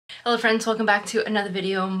Hello friends, welcome back to another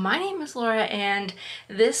video. My name is Laura and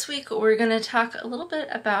this week we're going to talk a lot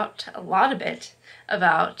about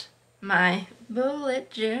my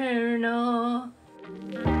bullet journal.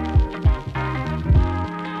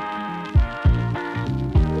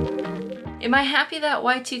 Am I happy that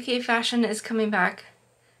Y2K fashion is coming back?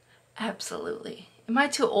 Absolutely. Am I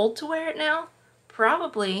too old to wear it now?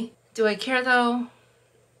 Probably. Do I care though?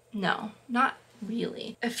 No, not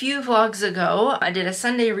really. A few vlogs ago, I did a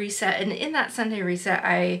Sunday reset, and in that Sunday reset,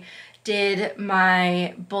 I did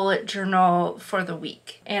my bullet journal for the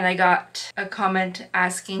week. And I got a comment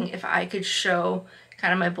asking if I could show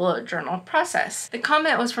kind of my bullet journal process. The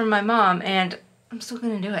comment was from my mom, and I'm still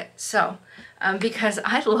gonna do it. So, because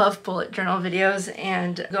I love bullet journal videos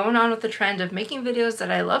and going on with the trend of making videos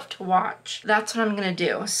that I love to watch, that's what I'm gonna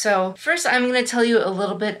do. So first I'm gonna tell you a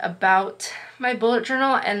little bit about my bullet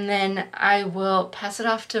journal, and then I will pass it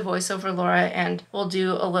off to VoiceOver Laura and we'll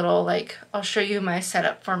do a little I'll show you my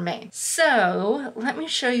setup for May. So let me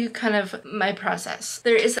show you kind of my process.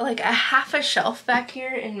 There is a half a shelf back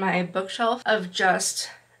here in my bookshelf of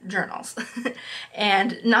just journals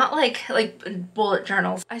and not like bullet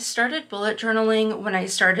journals. I started bullet journaling when I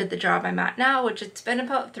started the job I'm at now, which it's been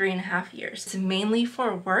about 3.5 years. It's mainly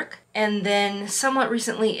for work, and then somewhat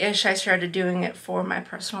recently-ish I started doing it for my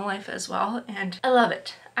personal life as well, and I love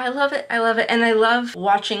it. I love it, and I love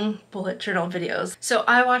watching bullet journal videos. So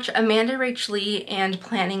I watch Amanda Rach Lee and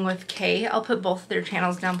Planning with Kay. I'll put both of their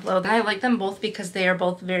channels down below. And I like them both because they are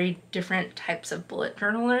both very different types of bullet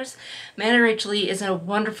journalers. Amanda Rach Lee is a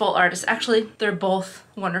wonderful artist. Actually, they're both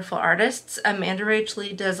wonderful artists. Amanda Rach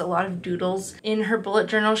Lee does a lot of doodles in her bullet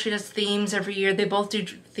journal. She does themes every year. They both do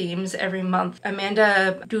themes every month.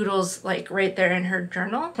 Amanda doodles right there in her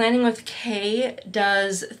journal. Planning with Kay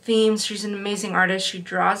does themes. She's an amazing artist. She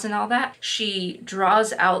draws and all that. She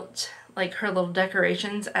draws out her little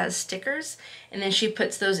decorations as stickers, and then she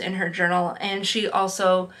puts those in her journal, and she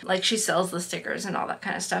also she sells the stickers and all that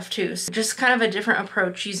kind of stuff too. So just kind of a different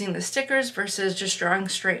approach using the stickers versus just drawing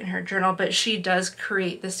straight in her journal, but she does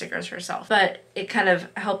create the stickers herself. But it kind of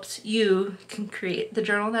helps you can create the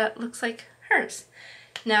journal that looks like hers.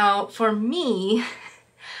 Now for me,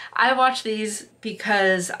 I watch these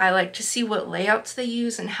because I like to see what layouts they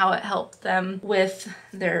use and how it helped them with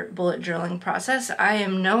their bullet journaling process. I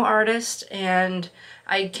am no artist and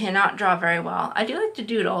I cannot draw very well. I do like to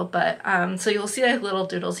doodle, but so you'll see little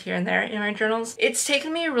doodles here and there in my journals. It's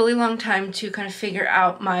taken me a really long time to kind of figure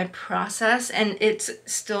out my process, and it's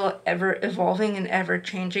still ever evolving and ever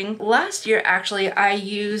changing. Last year, actually, I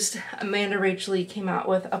used Amanda Rach Lee came out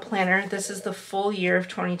with a planner. This is the full year of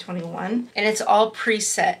 2021, and it's all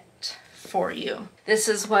preset for you. This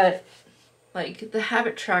is what the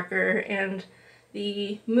habit tracker and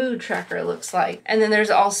the mood tracker looks like. And then there's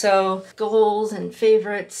also goals and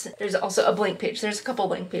favorites. There's also a blank page. There's a couple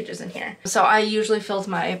blank pages in here. So I usually fill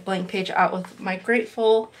my blank page out with my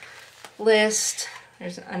grateful list.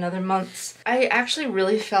 There's another month's. I actually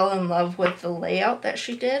really fell in love with the layout that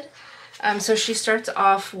she did. So she starts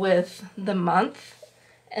off with the month,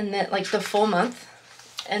 and then the full month.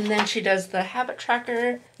 And then she does the habit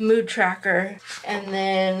tracker, mood tracker, and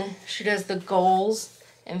then she does the goals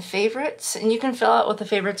and favorites. And you can fill out what the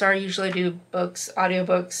favorites are. I usually do books,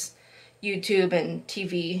 audiobooks, YouTube, and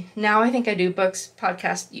TV. Now I think I do books,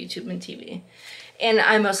 podcast, YouTube, and TV. And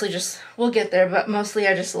I mostly we'll get there, but mostly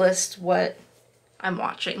I just list what I'm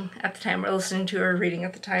watching at the time, or listening to, or reading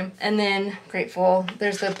at the time. And then grateful,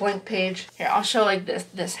 there's the blank page. Here, I'll show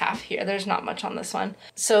this half here. There's not much on this one.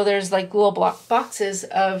 So there's little block boxes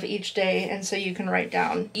of each day, and so you can write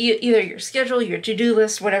down either your schedule, your to-do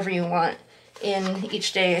list, whatever you want in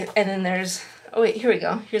each day. And then there's, oh wait, here we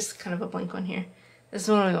go. Here's kind of a blank one here. This is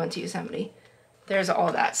when we went to Yosemite. There's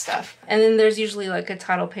all that stuff. And then there's usually a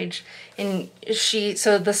title page, and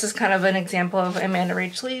so this is kind of an example of Amanda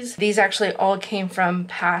Rach Lee's. These actually all came from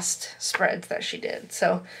past spreads that she did.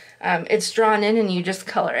 So it's drawn in and you just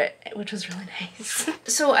color it, which was really nice.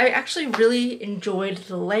 So I actually really enjoyed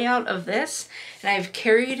the layout of this, and I've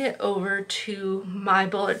carried it over to my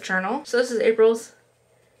bullet journal. So this is April's.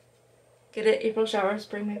 Get it? April showers,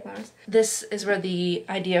 bring my flowers. This is where the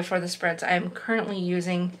idea for the spreads I am currently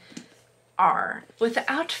using are.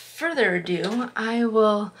 Without further ado, I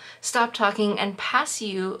will stop talking and pass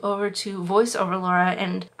you over to VoiceOver Laura,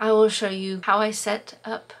 and I will show you how I set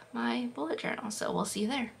up my bullet journal. So we'll see you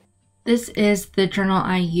there. This is the journal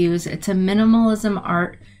I use. It's a minimalism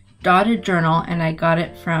art dotted journal, and I got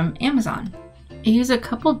it from Amazon. I use a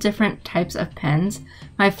couple different types of pens.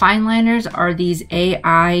 My fine liners are these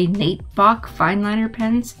AI Nate Bach fine liner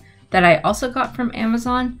pens that I also got from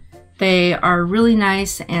Amazon. They are really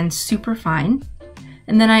nice and super fine.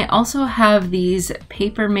 And then I also have these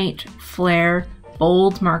Papermate Flair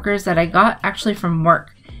bold markers that I got actually from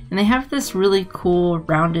work. And they have this really cool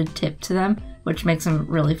rounded tip to them, which makes them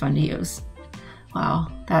really fun to use. Wow,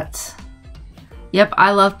 yep,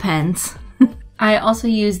 I love pens. I also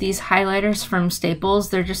use these highlighters from Staples.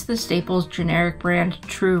 They're just the Staples generic brand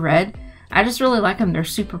True Red. I just really like them. They're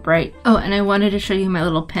super bright. Oh, and I wanted to show you my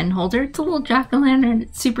little pen holder. It's a little jack-o'-lantern.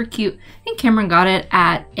 It's super cute. I think Cameron got it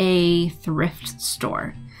at a thrift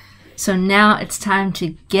store. So now it's time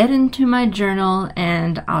to get into my journal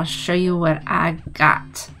and I'll show you what I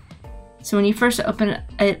got. So when you first open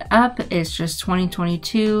it up, it's just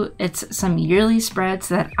 2022. It's some yearly spreads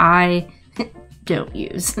that I don't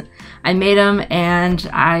use. I made them and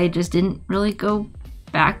I just didn't really go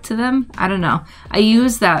back to them. I don't know. I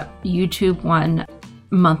use that YouTube one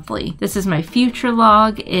monthly. This is my future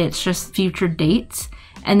log. It's just future dates.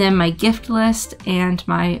 And then my gift list and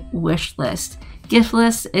my wish list. Gift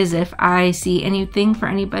list is if I see anything for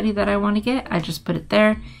anybody that I want to get, I just put it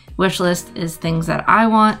there. Wish list is things that I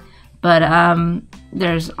want, but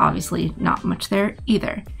there's obviously not much there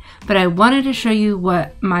either. But I wanted to show you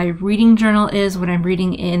what my reading journal is, what I'm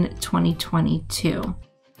reading in 2022.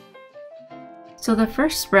 So the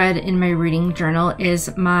first spread in my reading journal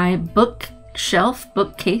is my bookshelf,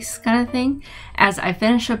 bookcase kind of thing. As I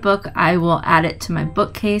finish a book, I will add it to my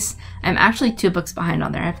bookcase. I'm actually 2 books behind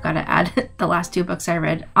on there. I've got to add the last 2 books I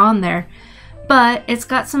read on there. But it's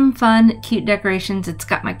got some fun, cute decorations. It's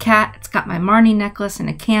got my cat, it's got my Marnie necklace and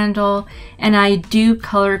a candle, and I do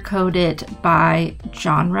color code it by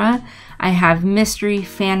genre. I have mystery,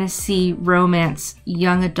 fantasy, romance,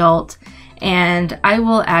 young adult, and I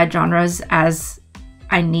will add genres as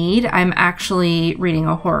I need. I'm actually reading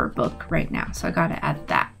a horror book right now, so I gotta add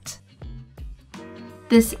that.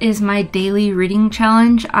 This is my daily reading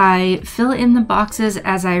challenge. I fill in the boxes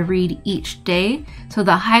as I read each day. So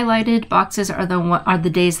the highlighted boxes are the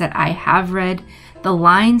days that I have read. The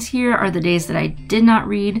lines here are the days that I did not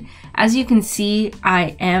read. As you can see,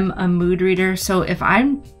 I am a mood reader. So if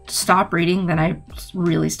I stop reading, then I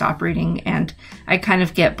really stop reading and I kind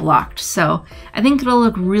of get blocked. So I think it'll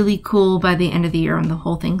look really cool by the end of the year when the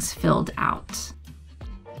whole thing's filled out.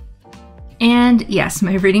 And yes,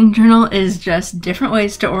 my reading journal is just different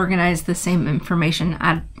ways to organize the same information.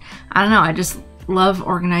 I don't know, I just love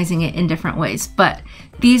organizing it in different ways. But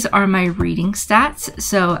these are my reading stats.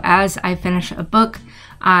 So as I finish a book,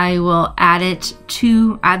 I will add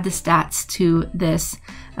the stats to this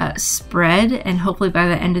spread, and hopefully by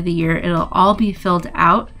the end of the year it'll all be filled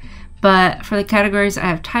out. But for the categories, I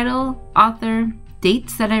have title, author,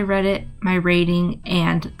 dates that I read it, my rating,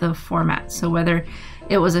 and the format. So whether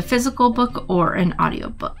it was a physical book or an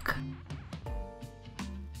audiobook.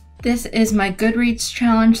 This is my Goodreads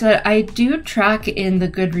challenge that I do track in the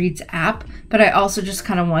Goodreads app, but I also just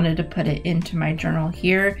kind of wanted to put it into my journal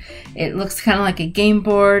here. It looks kind of like a game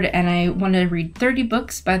board, and I want to read 30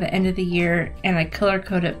 books by the end of the year, and I color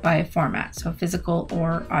code it by format, so physical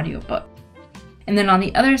or audiobook. And then on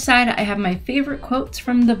the other side, I have my favorite quotes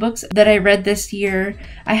from the books that I read this year.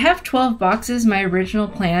 I have 12 boxes. My original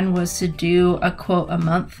plan was to do a quote a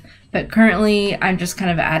month, but currently I'm just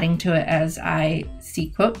kind of adding to it as I see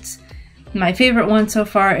quotes. My favorite one so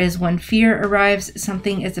far is "When fear arrives,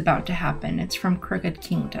 something is about to happen." It's from Crooked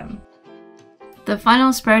Kingdom. The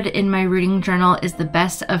final spread in my reading journal is the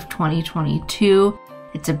best of 2022.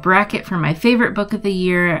 It's a bracket for my favorite book of the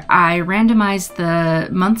year. I randomized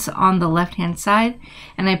the months on the left-hand side,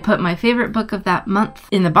 and I put my favorite book of that month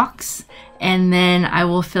in the box, and then I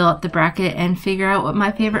will fill out the bracket and figure out what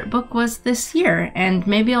my favorite book was this year. And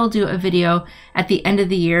maybe I'll do a video at the end of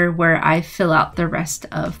the year where I fill out the rest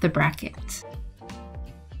of the bracket.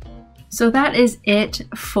 So that is it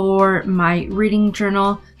for my reading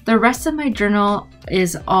journal. The rest of my journal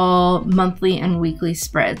is all monthly and weekly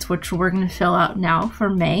spreads, which we're going to fill out now for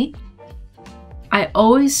May. I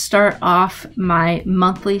always start off my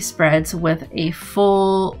monthly spreads with a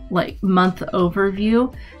full month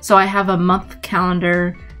overview. So I have a month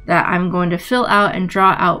calendar that I'm going to fill out and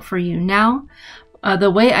draw out for you now.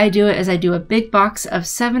 The way I do it is I do a big box of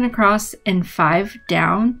 7 across and 5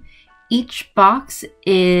 down. Each box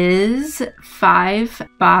is 5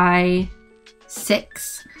 by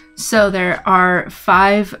 6. So there are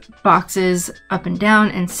 5 boxes up and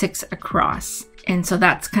down and 6 across. And so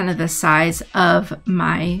that's kind of the size of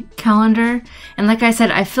my calendar. And like I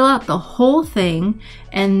said, I fill out the whole thing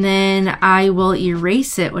and then I will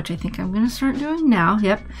erase it, which I think I'm going to start doing now.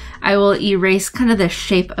 Yep. I will erase kind of the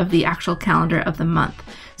shape of the actual calendar of the month.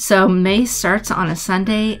 So May starts on a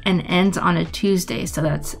Sunday and ends on a Tuesday. So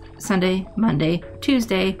that's Sunday, Monday,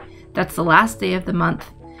 Tuesday. That's the last day of the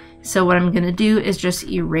month. So what I'm gonna do is just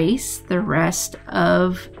erase the rest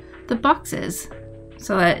of the boxes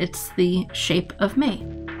so that it's the shape of May.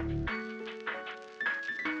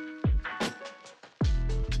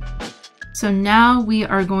 So now we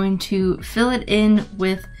are going to fill it in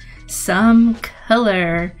with some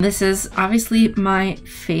color. This is obviously my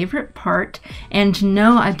favorite part, and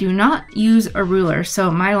no, I do not use a ruler, so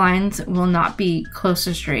my lines will not be close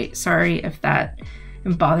to straight. Sorry if that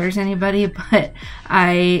bothers anybody, but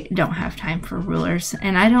I don't have time for rulers,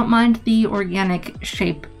 and I don't mind the organic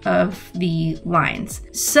shape of the lines.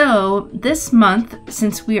 So this month,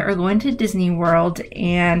 since we are going to Disney World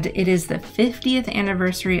and it is the 50th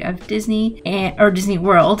anniversary of Disney or Disney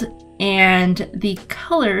World, and the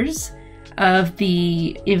colors of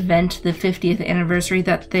the event, the 50th anniversary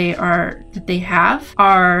that they have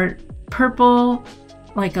are purple,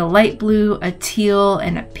 like a light blue, a teal,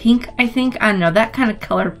 and a pink, I think. I don't know, that kind of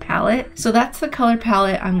color palette. So that's the color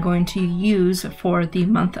palette I'm going to use for the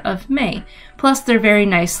month of May. Plus they're very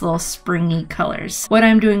nice little springy colors. What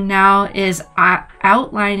I'm doing now is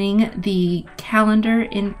outlining the calendar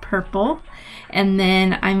in purple, and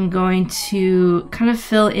then I'm going to kind of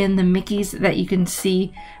fill in the Mickeys that you can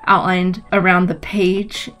see outlined around the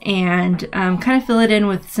page, and kind of fill it in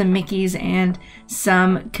with some Mickeys and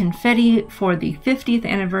some confetti for the 50th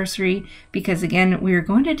anniversary, because again, we're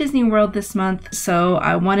going to Disney World this month, so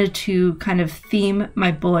I wanted to kind of theme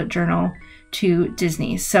my bullet journal to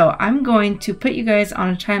Disney. So I'm going to put you guys on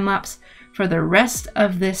a time lapse for the rest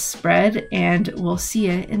of this spread, and we'll see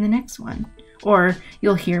you in the next one. Or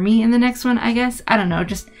you'll hear me in the next one, I guess. I don't know,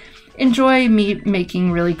 just enjoy me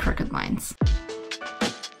making really crooked lines.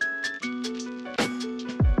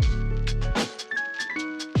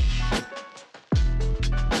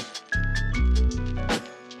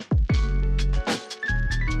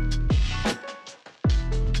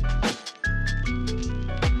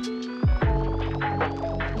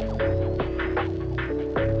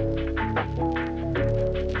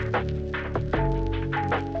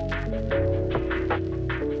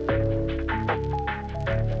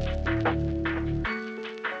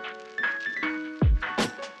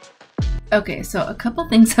 Okay, so a couple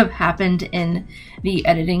things have happened in the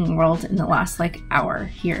editing world in the last hour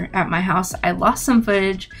here at my house. I lost some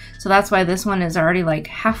footage, so that's why this one is already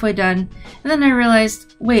halfway done. And then I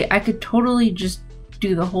realized, wait, I could totally just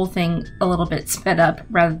do the whole thing a little bit sped up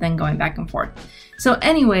rather than going back and forth. So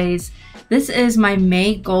anyways, this is my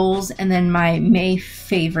May goals and then my May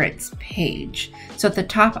favorites page. So at the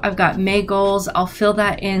top, I've got May goals. I'll fill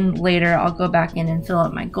that in later. I'll go back in and fill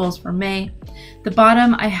out my goals for May. The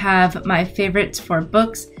bottom, I have my favorites for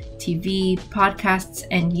books, TV, podcasts,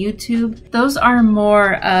 and YouTube. Those are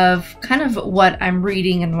more of kind of what I'm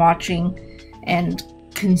reading and watching and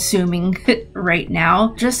consuming right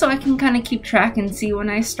now, just so I can kind of keep track and see when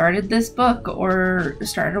I started this book or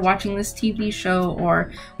started watching this TV show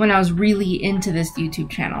or when I was really into this YouTube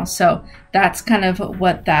channel. So that's kind of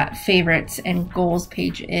what that favorites and goals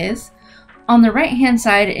page is. On the right hand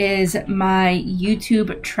side is my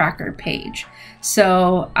YouTube tracker page.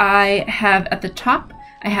 So I have at the top,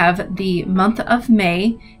 I have the month of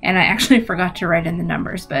May, and I actually forgot to write in the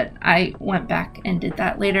numbers, but I went back and did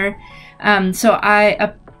that later. So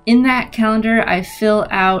in that calendar, I fill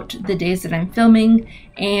out the days that I'm filming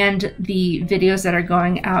and the videos that are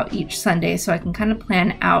going out each Sunday, so I can kind of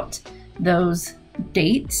plan out those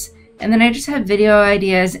dates. And then I just have video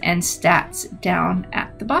ideas and stats down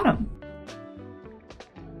at the bottom.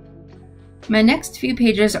 My next few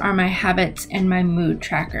pages are my habits and my mood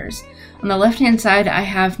trackers. On the left-hand side, I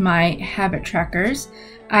have my habit trackers.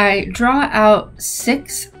 I draw out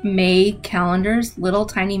 6 May calendars, little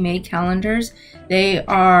tiny May calendars. They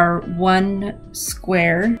are 1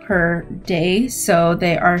 square per day, so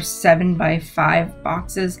they are 7 by 5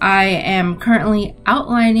 boxes. I am currently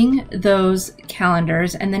outlining those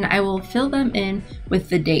calendars, and then I will fill them in with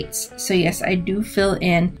the dates. So yes, I do fill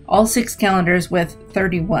in all 6 calendars with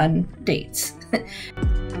 31 dates.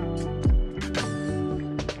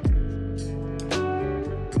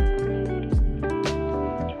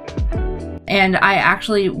 And I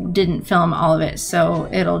actually didn't film all of it, so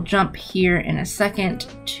it'll jump here in a second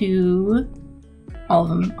to all of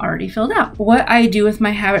them already filled out. What I do with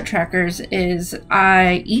my habit trackers is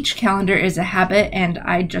each calendar is a habit, and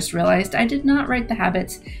I just realized I did not write the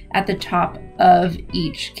habits at the top of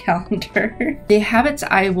each calendar. The habits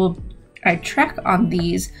I track on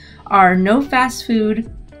these are no fast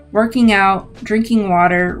food, working out, drinking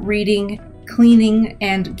water, reading, cleaning,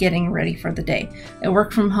 and getting ready for the day. I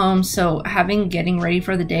work from home, so having getting ready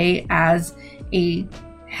for the day as a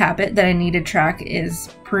habit that I need to track is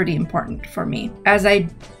pretty important for me. As I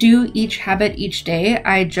do each habit each day,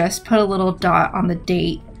 I just put a little dot on the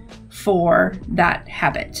date for that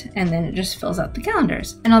habit, and then it just fills out the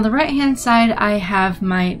calendars. And on the right hand side, I have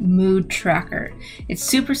my mood tracker. It's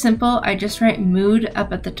super simple. I just write mood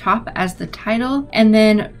up at the top as the title, and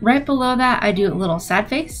then right below that I do a little sad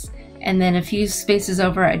face, and then a few spaces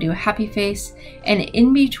over I do a happy face, and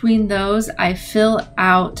in between those I fill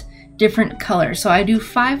out different colors. So I do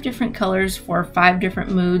 5 different colors for 5 different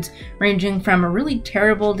moods, ranging from a really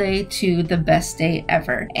terrible day to the best day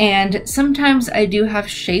ever. And sometimes I do have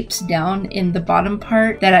shapes down in the bottom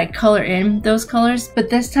part that I color in those colors, but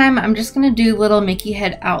this time I'm just gonna do little Mickey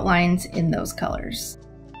head outlines in those colors.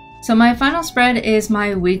 So my final spread is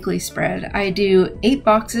my weekly spread. I do 8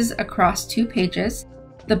 boxes across 2 pages.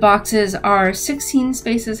 The boxes are 16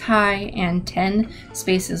 spaces high and 10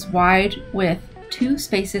 spaces wide, with 2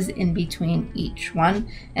 spaces in between each one,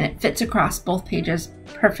 and it fits across both pages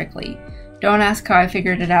perfectly. Don't ask how I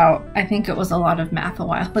figured it out. I think it was a lot of math a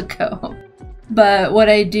while ago. But what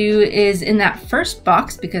I do is in that first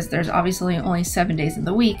box, because there's obviously only 7 days in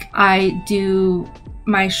the week, I do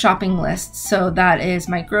my shopping list. So that is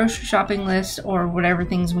my grocery shopping list, or whatever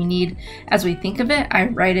things we need as we think of it. I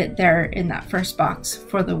write it there in that first box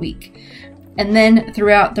for the week. And then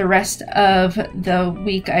throughout the rest of the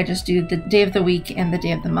week, I just do the day of the week and the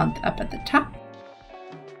day of the month up at the top.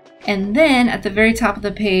 And then at the very top of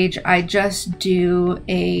the page, I just do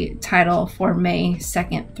a title for May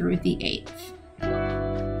 2nd through the 8th.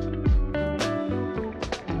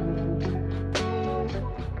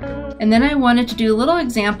 And then I wanted to do a little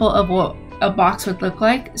example of what a box would look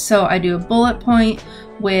like. So I do a bullet point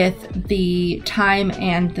with the time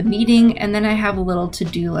and the meeting, and then I have a little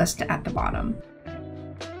to-do list at the bottom.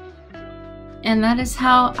 And that is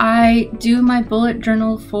how I do my bullet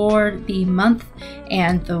journal for the month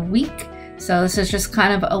and the week. So this is just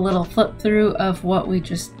kind of a little flip through of what we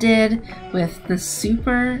just did with the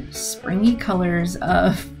super springy colors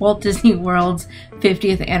of Walt Disney World's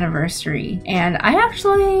 50th anniversary. And I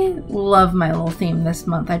actually love my little theme this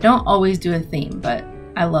month. I don't always do a theme, but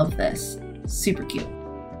I love this. Super cute.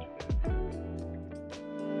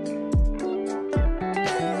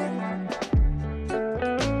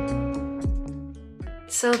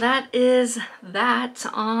 So that is that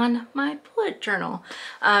on my bullet journal.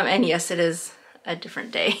 And yes, it is a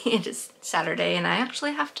different day. It is Saturday, and I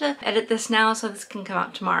actually have to edit this now so this can come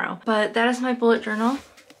out tomorrow. But that is my bullet journal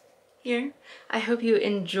here. I hope you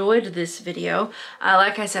enjoyed this video.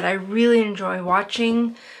 Like I said, I really enjoy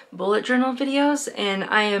watching bullet journal videos, and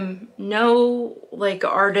I am no like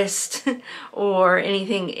artist or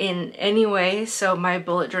anything in any way, so my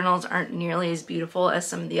bullet journals aren't nearly as beautiful as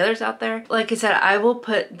some of the others out there. Like I said, I will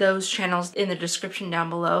put those channels in the description down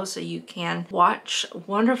below so you can watch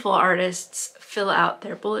wonderful artists fill out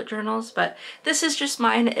their bullet journals, but this is just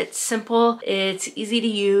mine. It's simple, it's easy to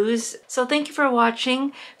use. So thank you for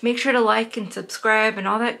watching. Make sure to like and subscribe and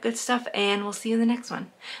all that good stuff, and we'll see you in the next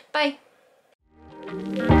one. Bye!